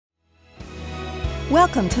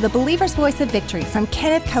Welcome to the Believer's Voice of Victory from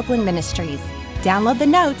Kenneth Copeland Ministries. Download the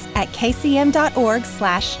notes at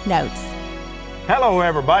kcm.org/notes. Hello,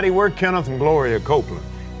 everybody. We're Kenneth and Gloria Copeland.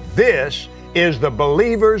 This is the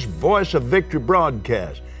Believer's Voice of Victory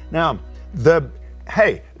broadcast. Now, the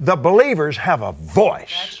believers have a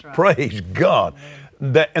voice. That's right. Praise God.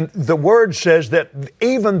 And the Word says that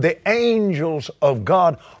even the angels of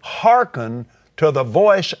God hearken to the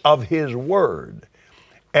voice of His Word.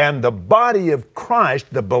 And the body of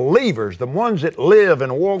Christ, the believers, the ones that live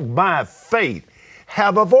and walk by faith,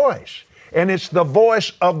 have a voice. And it's the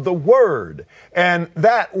voice of the Word. And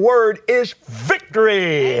that Word is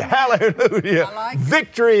victory. Amen. Hallelujah. Like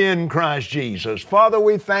victory in Christ Jesus. Father,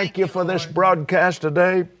 we thank you for this broadcast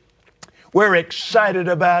today. We're excited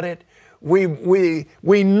about it. We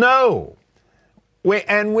know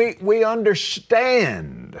we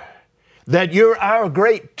understand that you're our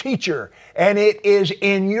great teacher, and it is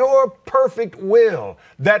in your perfect will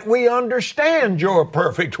that we understand your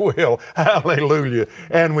perfect will. Hallelujah.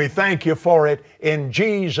 And we thank you for it in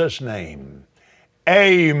Jesus' name.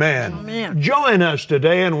 Amen. Amen. Join us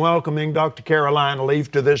today in welcoming Dr. Caroline Leaf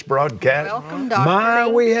to this broadcast. Welcome,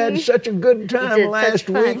 Dr. We had such a good time last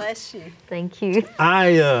week. Bless you. Thank you.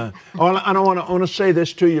 I want to say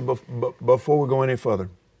this to you before we go any further.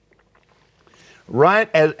 Right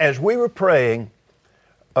as we were praying,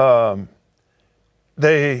 the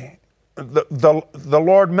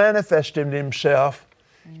Lord manifested Himself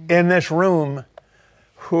in this room.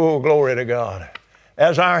 Oh, glory to God,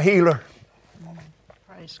 as our healer.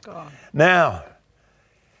 Praise God. Now,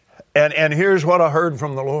 and here's what I heard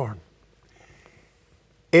from the Lord.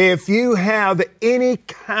 If you have any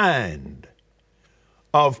kind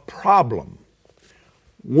of problem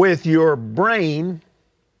with your brain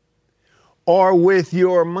or with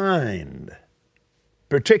your mind,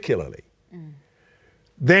 particularly,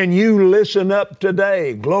 then you listen up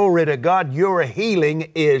today. Glory to God, your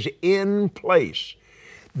healing is in place.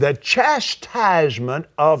 The chastisement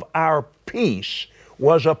of our peace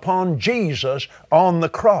was upon Jesus on the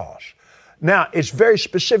cross. Now, it's very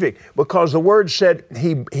specific because the Word said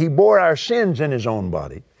He bore our sins in His own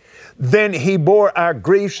body. Then He bore our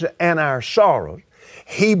griefs and our sorrows.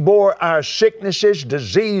 He bore our sicknesses,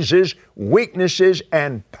 diseases, weaknesses,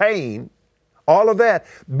 and pain, all of that.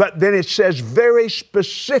 But then it says very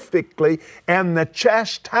specifically, and the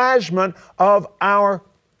chastisement of our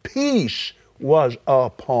peace was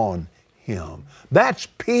upon Him. That's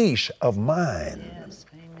peace of mind. Yes,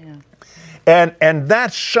 amen. And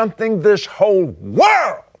that's something this whole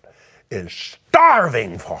world is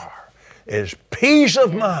starving for, is peace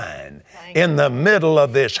of mind in the middle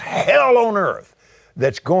of this hell on earth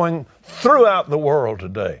that's going throughout the world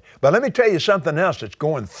today. But let me tell you something else that's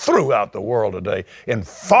going throughout the world today in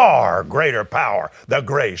far greater power, the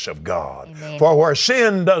grace of God. Amen. For where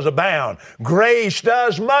sin does abound, grace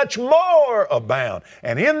does much more abound.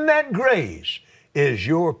 And in that grace is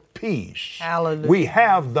your peace. Hallelujah. We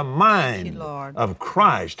have the mind of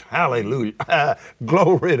Christ. Hallelujah.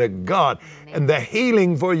 Glory to God. Amen. And the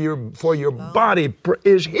healing for your body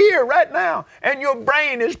is here right now. And your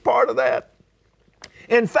brain is part of that.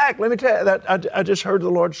 In fact, let me tell you that I just heard the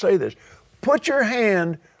Lord say this. Put your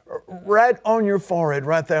hand right on your forehead,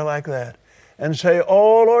 right there like that, and say,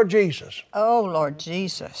 "Oh, Lord Jesus. Oh, Lord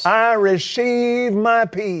Jesus. I receive my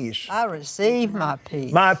peace. I receive my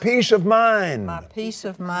peace. My peace of mind. My peace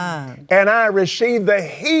of mind. And I receive the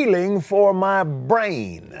healing for my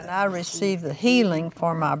brain. And I receive the healing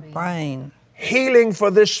for my brain. Healing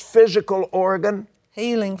for this physical organ.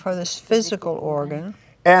 Healing for this physical organ.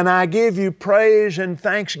 And I give you praise and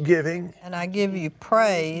thanksgiving. And I give you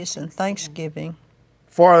praise and thanksgiving.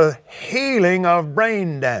 For healing of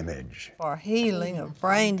brain damage. For healing of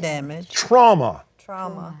brain damage. Trauma.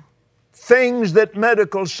 Things that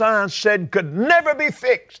medical science said could never be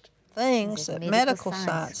fixed. Things that medical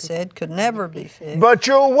science said could never be fixed. But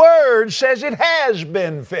your Word says it has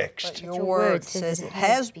been fixed. But your Word says it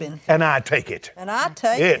has been fixed. And I take it. And I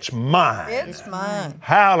take it. It's mine. It's mine.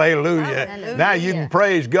 Hallelujah. Hallelujah. Now you can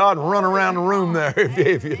praise God and run around the room there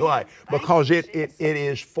if you like. Because it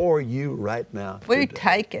is for you right now. We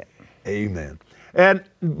take it. Amen. And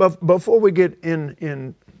before we get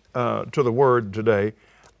in to the Word today,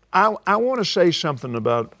 I want to say something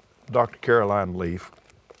about Dr. Caroline Leaf.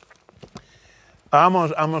 I'm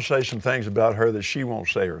gonna say some things about her that she won't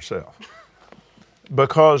say herself,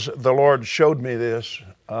 because the Lord showed me this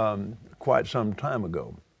quite some time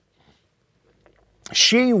ago.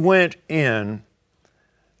 She went in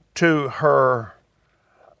to her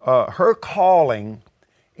calling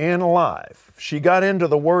in life. She got into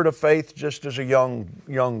the Word of Faith just as a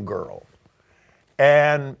young girl,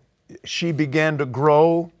 and she began to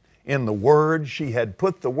grow in the Word. She had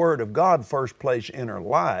put the Word of God first place in her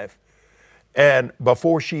life. And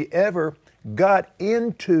before she ever got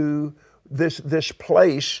into this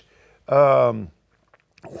place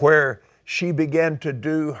where she began to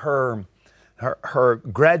do her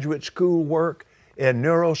graduate school work in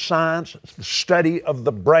neuroscience, the study of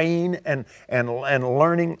the brain and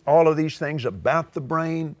learning all of these things about the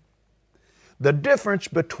brain, the difference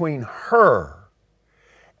between her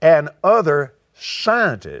and other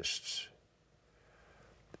scientists,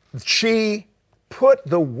 she put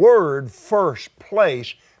the Word first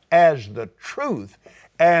place as the truth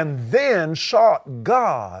and then sought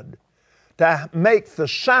God to make the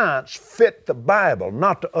science fit the Bible,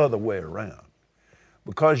 not the other way around.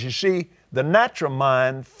 Because you see, the natural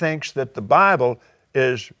mind thinks that the Bible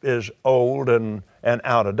is old and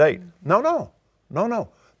out of date. No.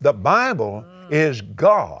 The Bible is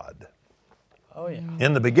God. Oh, yeah.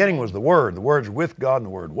 In the beginning was the Word. The Word's with God and the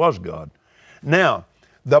Word was God. Now,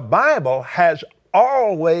 the Bible has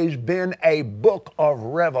always been a book of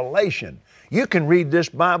revelation. You can read this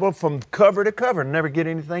Bible from cover to cover and never get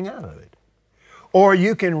anything out of it. Or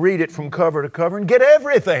you can read it from cover to cover and get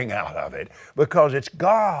everything out of it because it's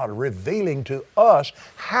God revealing to us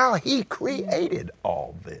how He created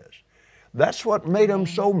all this. That's what made them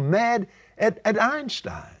so mad at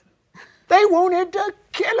Einstein. They wanted to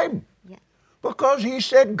kill him because he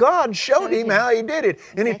said God showed him how He did it,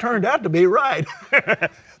 and he turned out to be right.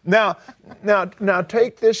 Now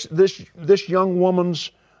take this young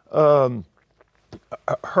woman's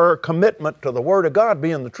her commitment to the Word of God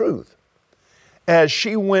being the truth. As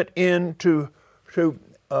she went into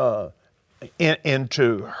her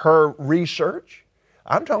research,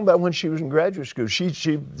 I'm talking about when she was in graduate school.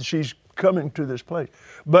 She's coming to this place.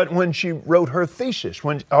 But when she wrote her thesis,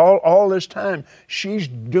 when all this time she's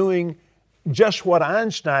doing just what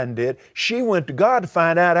Einstein did, she went to God to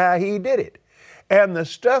find out how He did it. And the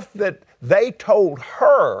stuff that they told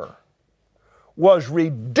her was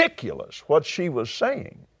ridiculous, what she was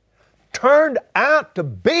saying, turned out to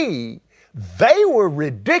be they were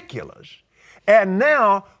ridiculous. And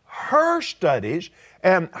now her studies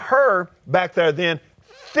and her, back there then,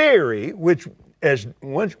 theory, which as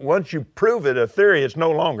once you prove it a theory, it's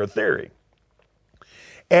no longer theory.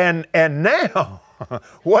 And now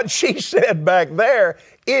what she said back there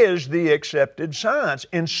is the accepted science.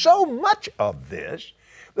 And so much of this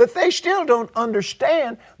that they still don't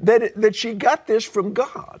understand that she got this from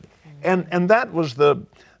God. And that was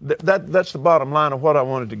that's the bottom line of what I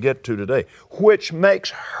wanted to get to today, which makes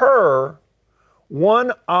her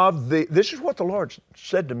one of this is what the Lord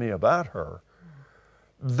said to me about her,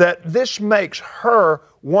 that this makes her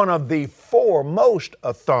one of the foremost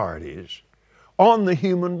authorities on the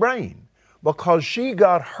human brain, because she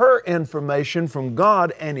got her information from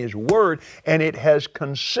God and His Word, and it has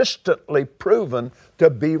consistently proven to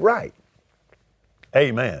be right.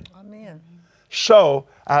 Amen. Amen. So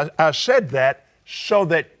I said that so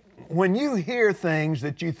that when you hear things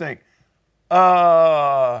that you think,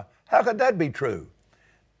 how could that be true?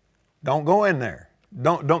 Don't go in there.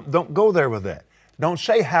 Don't go there with that. Don't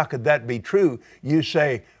say, how could that be true? You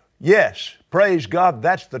say, yes, praise God,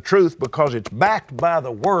 that's the truth because it's backed by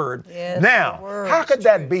the Word. Yes, now, the Word how is could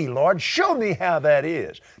that true. be, Lord? Show me how that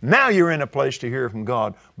is. Now you're in a place to hear from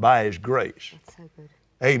God by His grace. That's so good.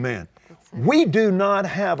 Amen. That's so good. We do not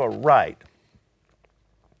have a right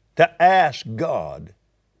to ask God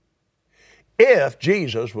if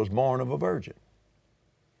Jesus was born of a virgin.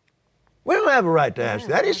 We don't have a right to ask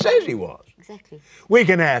that. It says He was. Exactly. We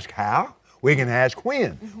can ask how. We can ask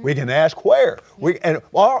when. We can ask where. And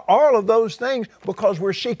all of those things because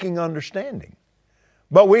we're seeking understanding.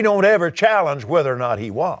 But we don't ever challenge whether or not He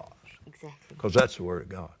was. Exactly. Because that's the Word of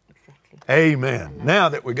God. Exactly. Amen. Now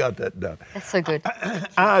that we got that done. That's so good.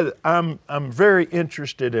 I'm very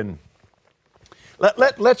interested in,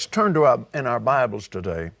 let's turn to in our Bibles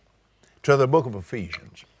today to the book of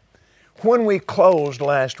Ephesians. When we closed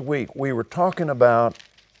last week, we were talking about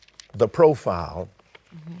the profile,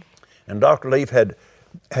 and Dr. Leaf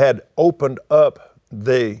had opened up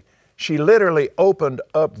she literally opened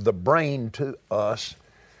up the brain to us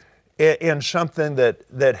in something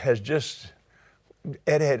that has just,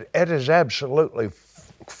 it has absolutely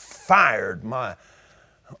fired my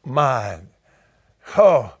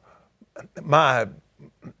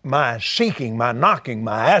seeking, my knocking,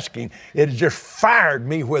 my asking. It has just fired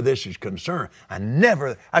me where this is concerned.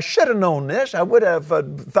 I should have known this. I would have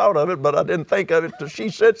thought of it, but I didn't think of it till she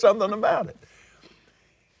said something about it.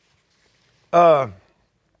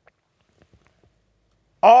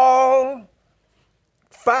 All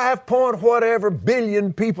 5 point whatever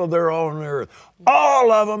billion people there are on the earth.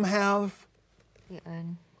 All of them have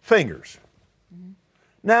fingers.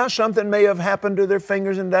 Now, something may have happened to their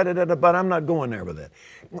fingers and da-da-da-da, but I'm not going there with that.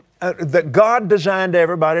 That God designed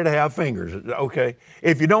everybody to have fingers, okay?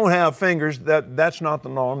 If you don't have fingers, that's not the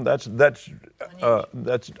norm. That's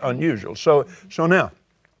unusual. So now,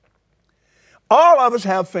 all of us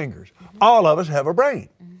have fingers. All of us have a brain.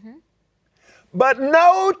 But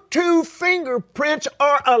no two fingerprints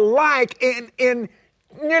are alike in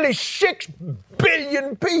nearly 6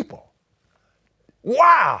 billion people.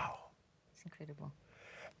 Wow. It's incredible.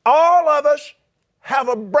 All of us have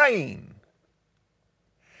a brain.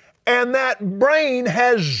 And that brain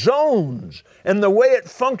has zones and the way it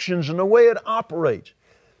functions and the way it operates.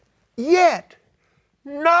 Yet,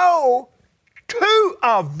 no two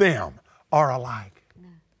of them are alike.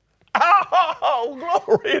 Oh,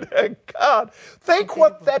 glory to God. Think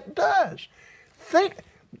what that does. Think,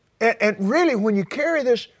 and really when you carry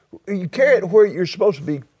this, you carry it where you're supposed to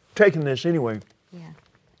be taking this anyway. Yeah.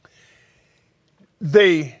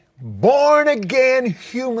 The born-again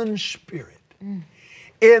human spirit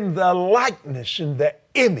in the likeness, in the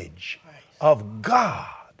image of God.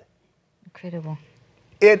 Incredible.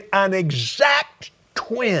 In an exact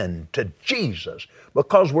twin to Jesus,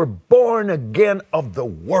 because we're born again of the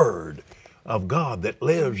Word of God that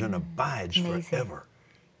lives and abides forever.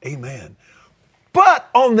 Amen. But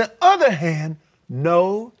on the other hand,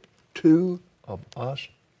 no two of us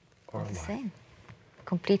are The alike. same.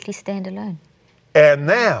 Completely stand alone. And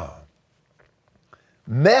now,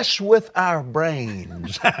 mess with our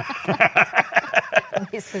brains.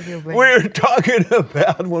 Mess with your brain. We're talking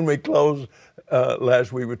about, when we closed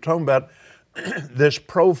last week, we were talking about this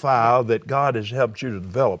profile that God has helped you to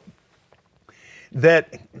develop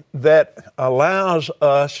that allows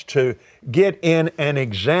us to get in and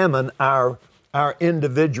examine our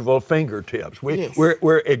individual fingertips. Yes.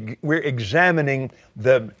 We're examining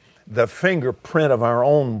the fingerprint of our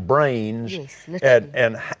own brains, Yes,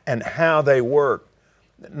 literally. and how they work,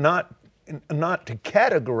 not to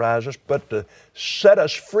categorize us, but to set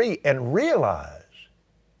us free and realize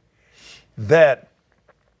that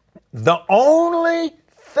the only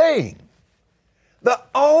thing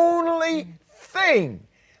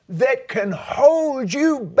that can hold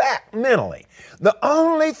you back mentally, the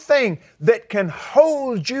only thing that can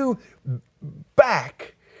hold you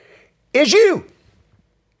back is you.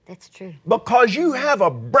 That's true. Because you have a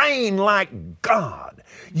brain like God.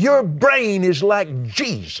 Your brain is like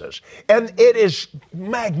Jesus. And it is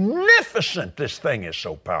magnificent. This thing is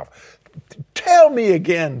so powerful. Tell me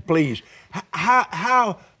again, please,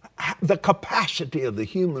 how the capacity of the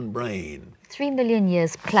human brain. 3 million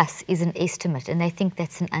years plus is an estimate, and they think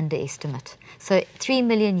that's an underestimate. So 3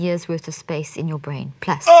 million years worth of space in your brain,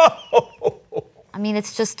 plus. Oh! I mean,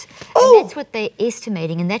 it's just, and that's what they're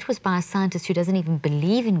estimating, and that was by a scientist who doesn't even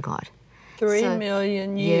believe in God. 3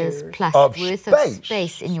 million years plus of worth space of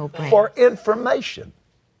space in your brain. For information.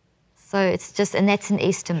 So it's just, and that's an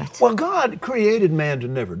estimate. Well, God created man to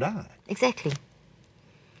never die. Exactly.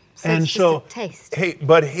 So And it's so, just a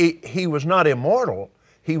taste. he was not immortal,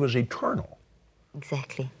 he was eternal.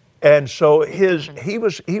 Exactly. And so he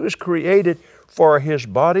was created for his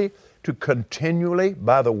body to continually,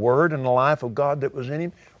 by the word and the life of God that was in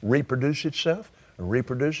him, reproduce itself and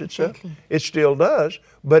reproduce itself. Exactly. It still does,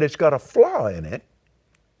 but it's got a flaw in it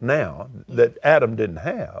now that Adam didn't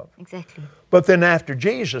have. Exactly. But then after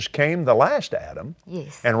Jesus came, the last Adam,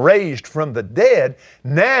 Yes. and raised from the dead,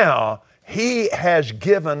 now he has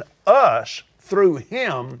given us, through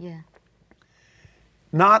him, Yeah.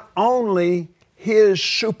 not only his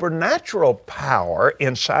supernatural power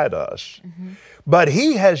inside us, but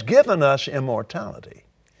he has given us immortality.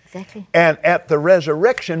 Exactly. And at the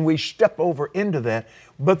resurrection, we step over into that.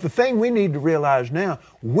 But the thing we need to realize now,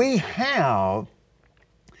 we have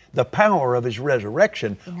the power of his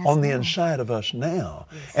resurrection In us on the now. inside of us now.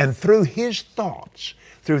 Yes. And through his thoughts,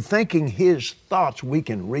 through thinking his thoughts, we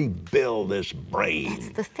can rebuild this brain. That's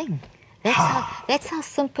the thing. That's how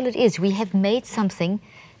simple it is. We have made something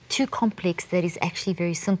too complex that is actually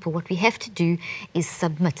very simple. What we have to do is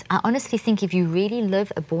submit. I honestly think if you really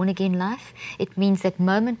live a born-again life, it means that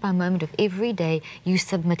moment by moment of every day, you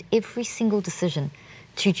submit every single decision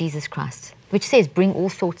to Jesus Christ, which says, bring all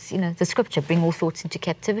thoughts, the scripture, bring all thoughts into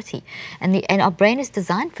captivity. And our brain is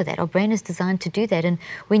designed for that. Our brain is designed to do that. And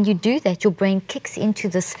when you do that, your brain kicks into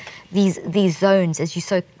these zones, as you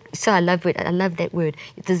so I love it. I love that word.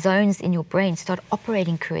 The zones in your brain start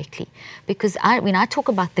operating correctly. Because when I talk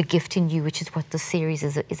about the gift in you, which is what this series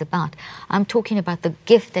is about, I'm talking about the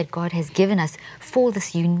gift that God has given us for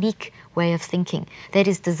this unique way of thinking that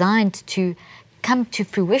is designed to come to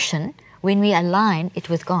fruition when we align it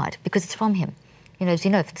with God, because it's from Him. You know, as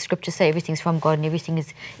you know, the scriptures say everything's from God and everything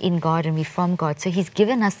is in God and we're from God. So He's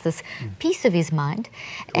given us this piece of His mind,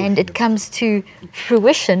 and it comes to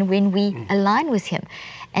fruition when we align with Him.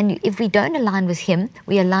 And if we don't align with Him,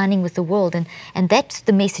 we're aligning with the world. And that's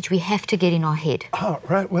the message we have to get in our head. Oh,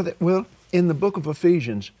 right. Well, in the book of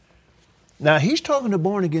Ephesians, now he's talking to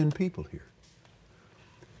born-again people here.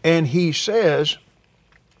 And he says,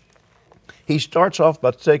 he starts off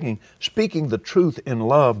by speaking the truth in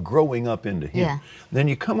love, growing up into Him. Yeah. Then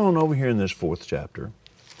you come on over here in this 4th chapter,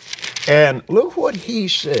 and look what he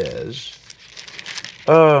says.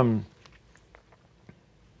 Well,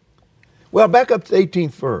 back up to the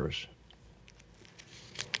 18th verse.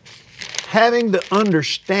 Having the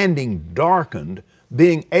understanding darkened,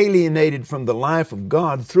 being alienated from the life of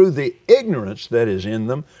God through the ignorance that is in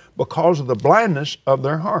them because of the blindness of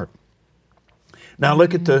their heart. Now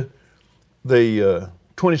look at the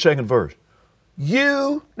 22nd verse.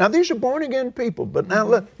 Now these are born again people, but now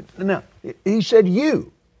look, he said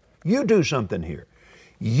you do something here.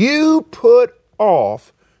 You put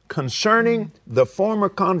off concerning the former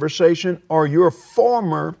conversation or your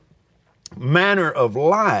former manner of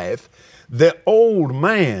life, the old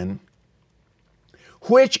man,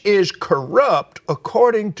 which is corrupt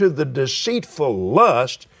according to the deceitful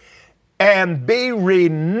lust, and be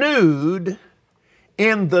renewed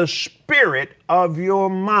in the spirit of your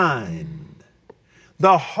mind.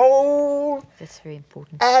 The whole That's very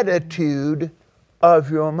important. attitude of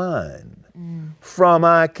your mind. From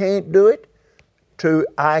I can't do it to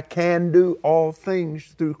I can do all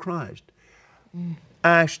things through Christ.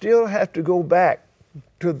 I still have to go back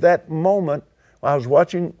to that moment. I was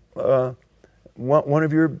watching one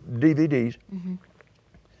of your DVDs,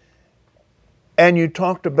 and you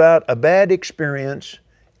talked about a bad experience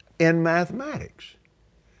in mathematics.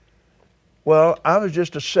 Well, I was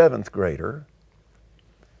just a 7th grader,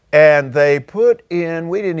 and they put in,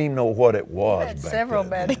 we didn't even know what it was. I had back several then.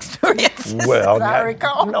 bad experiences, Well, as I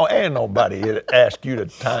recall. no, ain't nobody asked you to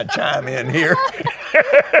chime in here.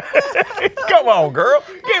 Come on, girl,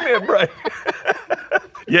 give me a break.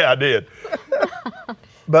 Yeah, I did.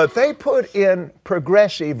 But they put in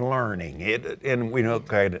progressive learning, and we look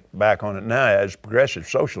back on it now as progressive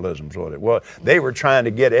socialism is what it was. They were trying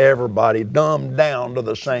to get everybody dumbed down to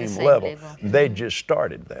the same level. They just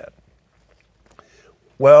started that.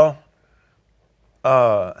 Well,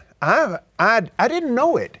 I didn't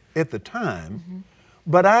know it at the time,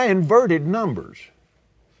 but I inverted numbers.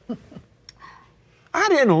 I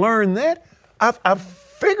didn't learn that. I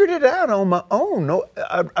figured it out on my own. No,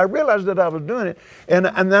 I realized that I was doing it, and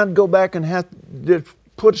I'd go back and have to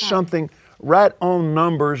put something right on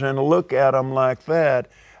numbers and look at them like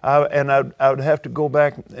that. I would have to go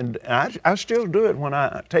back, and I still do it when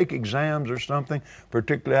I take exams or something.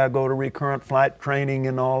 Particularly, I go to recurrent flight training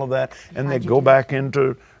and all of that, and they go back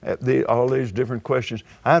into all these different questions.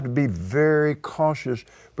 I have to be very cautious,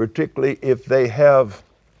 particularly if they have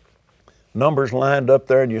numbers lined up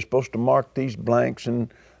there and you're supposed to mark these blanks and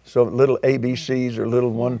so little ABCs or little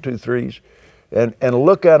 1, 2, 3s, and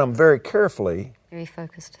look at them very carefully. Very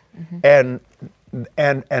focused. And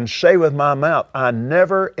say with my mouth, I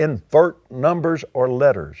never invert numbers or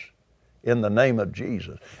letters in the name of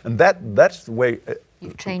Jesus. And that's the way,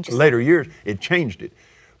 You've changed later years, it changed it.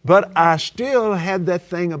 But I still had that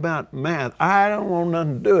thing about math. I don't want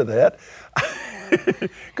nothing to do with that.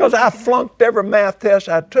 Because I flunked every math test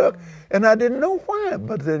I took, and I didn't know why.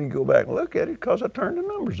 But then you go back and look at it, because I turned the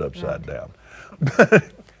numbers upside down.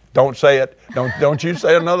 Don't say it. Don't you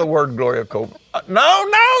say another word, Gloria Copeland. No.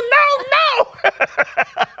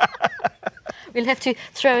 We'll have to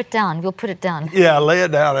throw it down. We'll put it down. Yeah, lay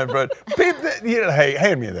it down. Hey,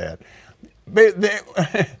 hand me that.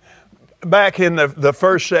 Back in the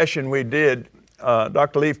first session we did,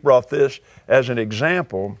 Dr. Leaf brought this as an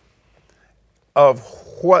example of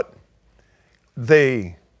what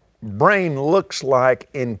the brain looks like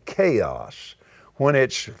in chaos when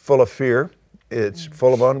it's full of fear, it's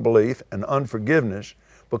full of unbelief and unforgiveness,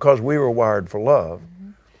 because we were wired for love.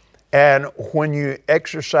 And when you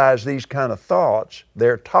exercise these kind of thoughts,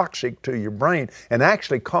 they're toxic to your brain and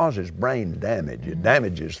actually causes brain damage. It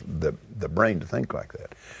damages the brain to think like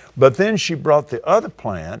that. But then she brought the other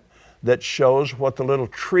plant that shows what the little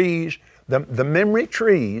trees, the memory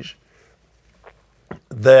trees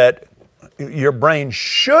that your brain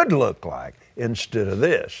should look like instead of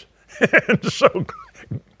this. And so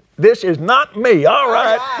this is not me, all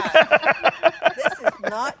right. This is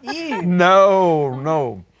not you.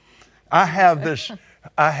 No. I have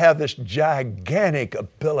this gigantic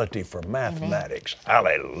ability for mathematics.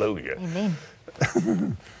 Amen. Hallelujah. Amen.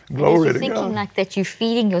 Glory you're to thinking God. like that, you're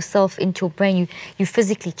feeding yourself into your brain, you're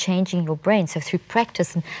physically changing your brain. So through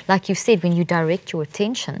practice, and like you said, when you direct your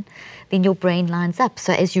attention, then your brain lines up.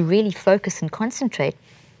 So as you really focus and concentrate,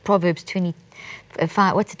 Proverbs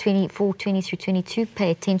 24, 20 through 22,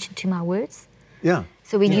 pay attention to my words. Yeah.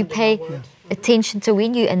 So when you pay attention,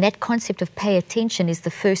 and that concept of pay attention is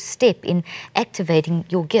the first step in activating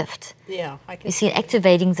your gift. Yeah, I can You see,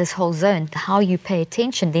 activating this whole zone, how you pay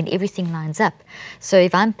attention, then everything lines up. So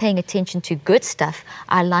if I'm paying attention to good stuff,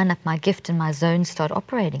 I line up my gift and my zones start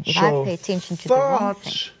operating. If I pay attention to the wrong thing.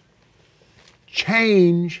 Thoughts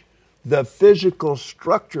change the physical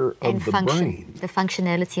structure of And the function, brain. the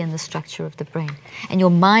functionality and the structure of the brain. And your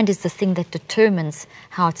mind is the thing that determines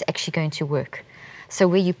how it's actually going to work. So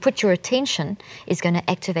where you put your attention is going to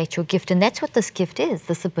activate your gift. And that's what this gift is,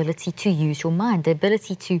 this ability to use your mind, the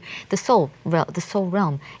ability to, the soul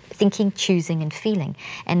realm, thinking, choosing, and feeling.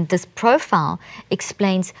 And this profile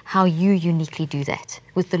explains how you uniquely do that,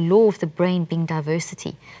 with the law of the brain being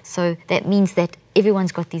diversity. So that means that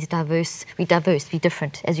everyone's got these we're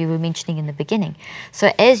different, as you were mentioning in the beginning.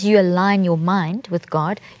 So as you align your mind with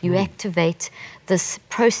God, you activate this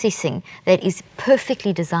processing that is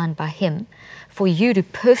perfectly designed by Him, for you to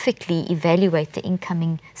perfectly evaluate the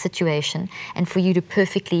incoming situation and for you to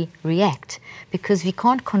perfectly react. Because we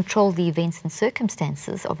can't control the events and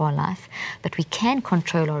circumstances of our life, but we can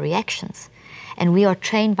control our reactions. And we are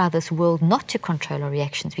trained by this world not to control our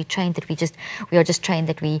reactions. We are just trained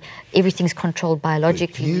that everything's controlled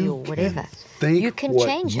biologically or whatever. You can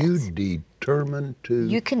change you it. determine to.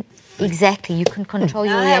 You can control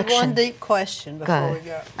your I have reaction. one deep question before Go. we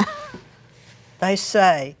go. They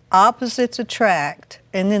say opposites attract,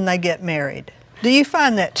 and then they get married. Do you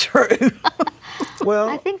find that true? Well,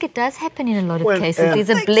 I think it does happen in a lot of When- cases. and- There's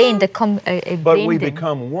a blend, a but we blending.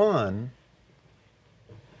 become one.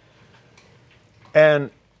 And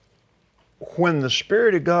when the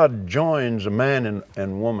Spirit of God joins a man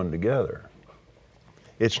and woman together,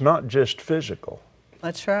 it's not just physical.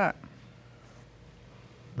 That's right.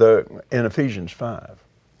 In Ephesians 5,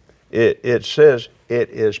 it says it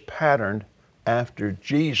is patterned after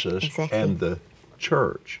Jesus Exactly. and the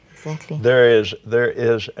church. Exactly. There's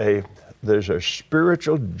a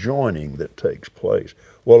spiritual joining that takes place.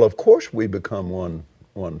 Well, of course we become one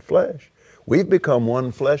flesh. We've become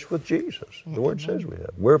one flesh with Jesus. The Word says we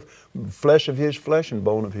have. We're flesh of His flesh and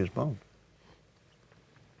bone of His bone.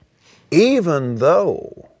 Even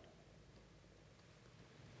though,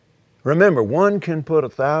 remember, one can put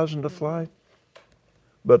 1,000 to flight,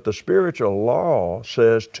 but the spiritual law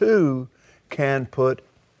says two can put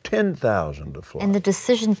 10,000 to flight. And the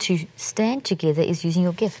decision to stand together is using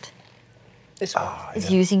your gift.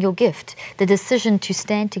 Is using your gift. The decision to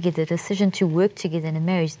stand together, the decision to work together in a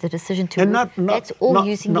marriage, the decision to and work, that's all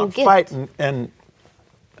using your gift. Fight and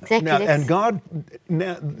Exactly. now, and God,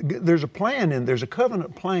 now, there's a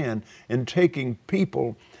covenant plan in taking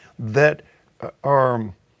people that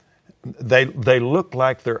they look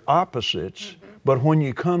like they're opposites, but when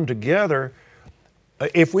you come together,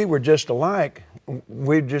 if we were just alike,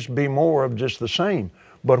 we'd just be more of just the same.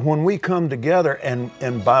 But when we come together and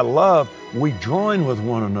by love, we join with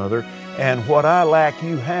one another, and what I lack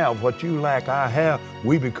you have, what you lack I have,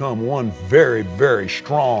 we become one very, very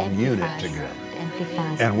strong unit together.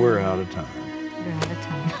 Amplifies. And we're out of time. We're out of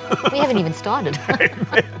time. We haven't even started.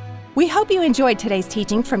 We hope you enjoyed today's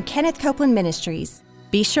teaching from Kenneth Copeland Ministries.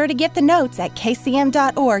 Be sure to get the notes at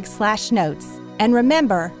kcm.org/notes. And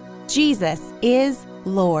remember, Jesus is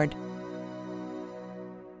Lord.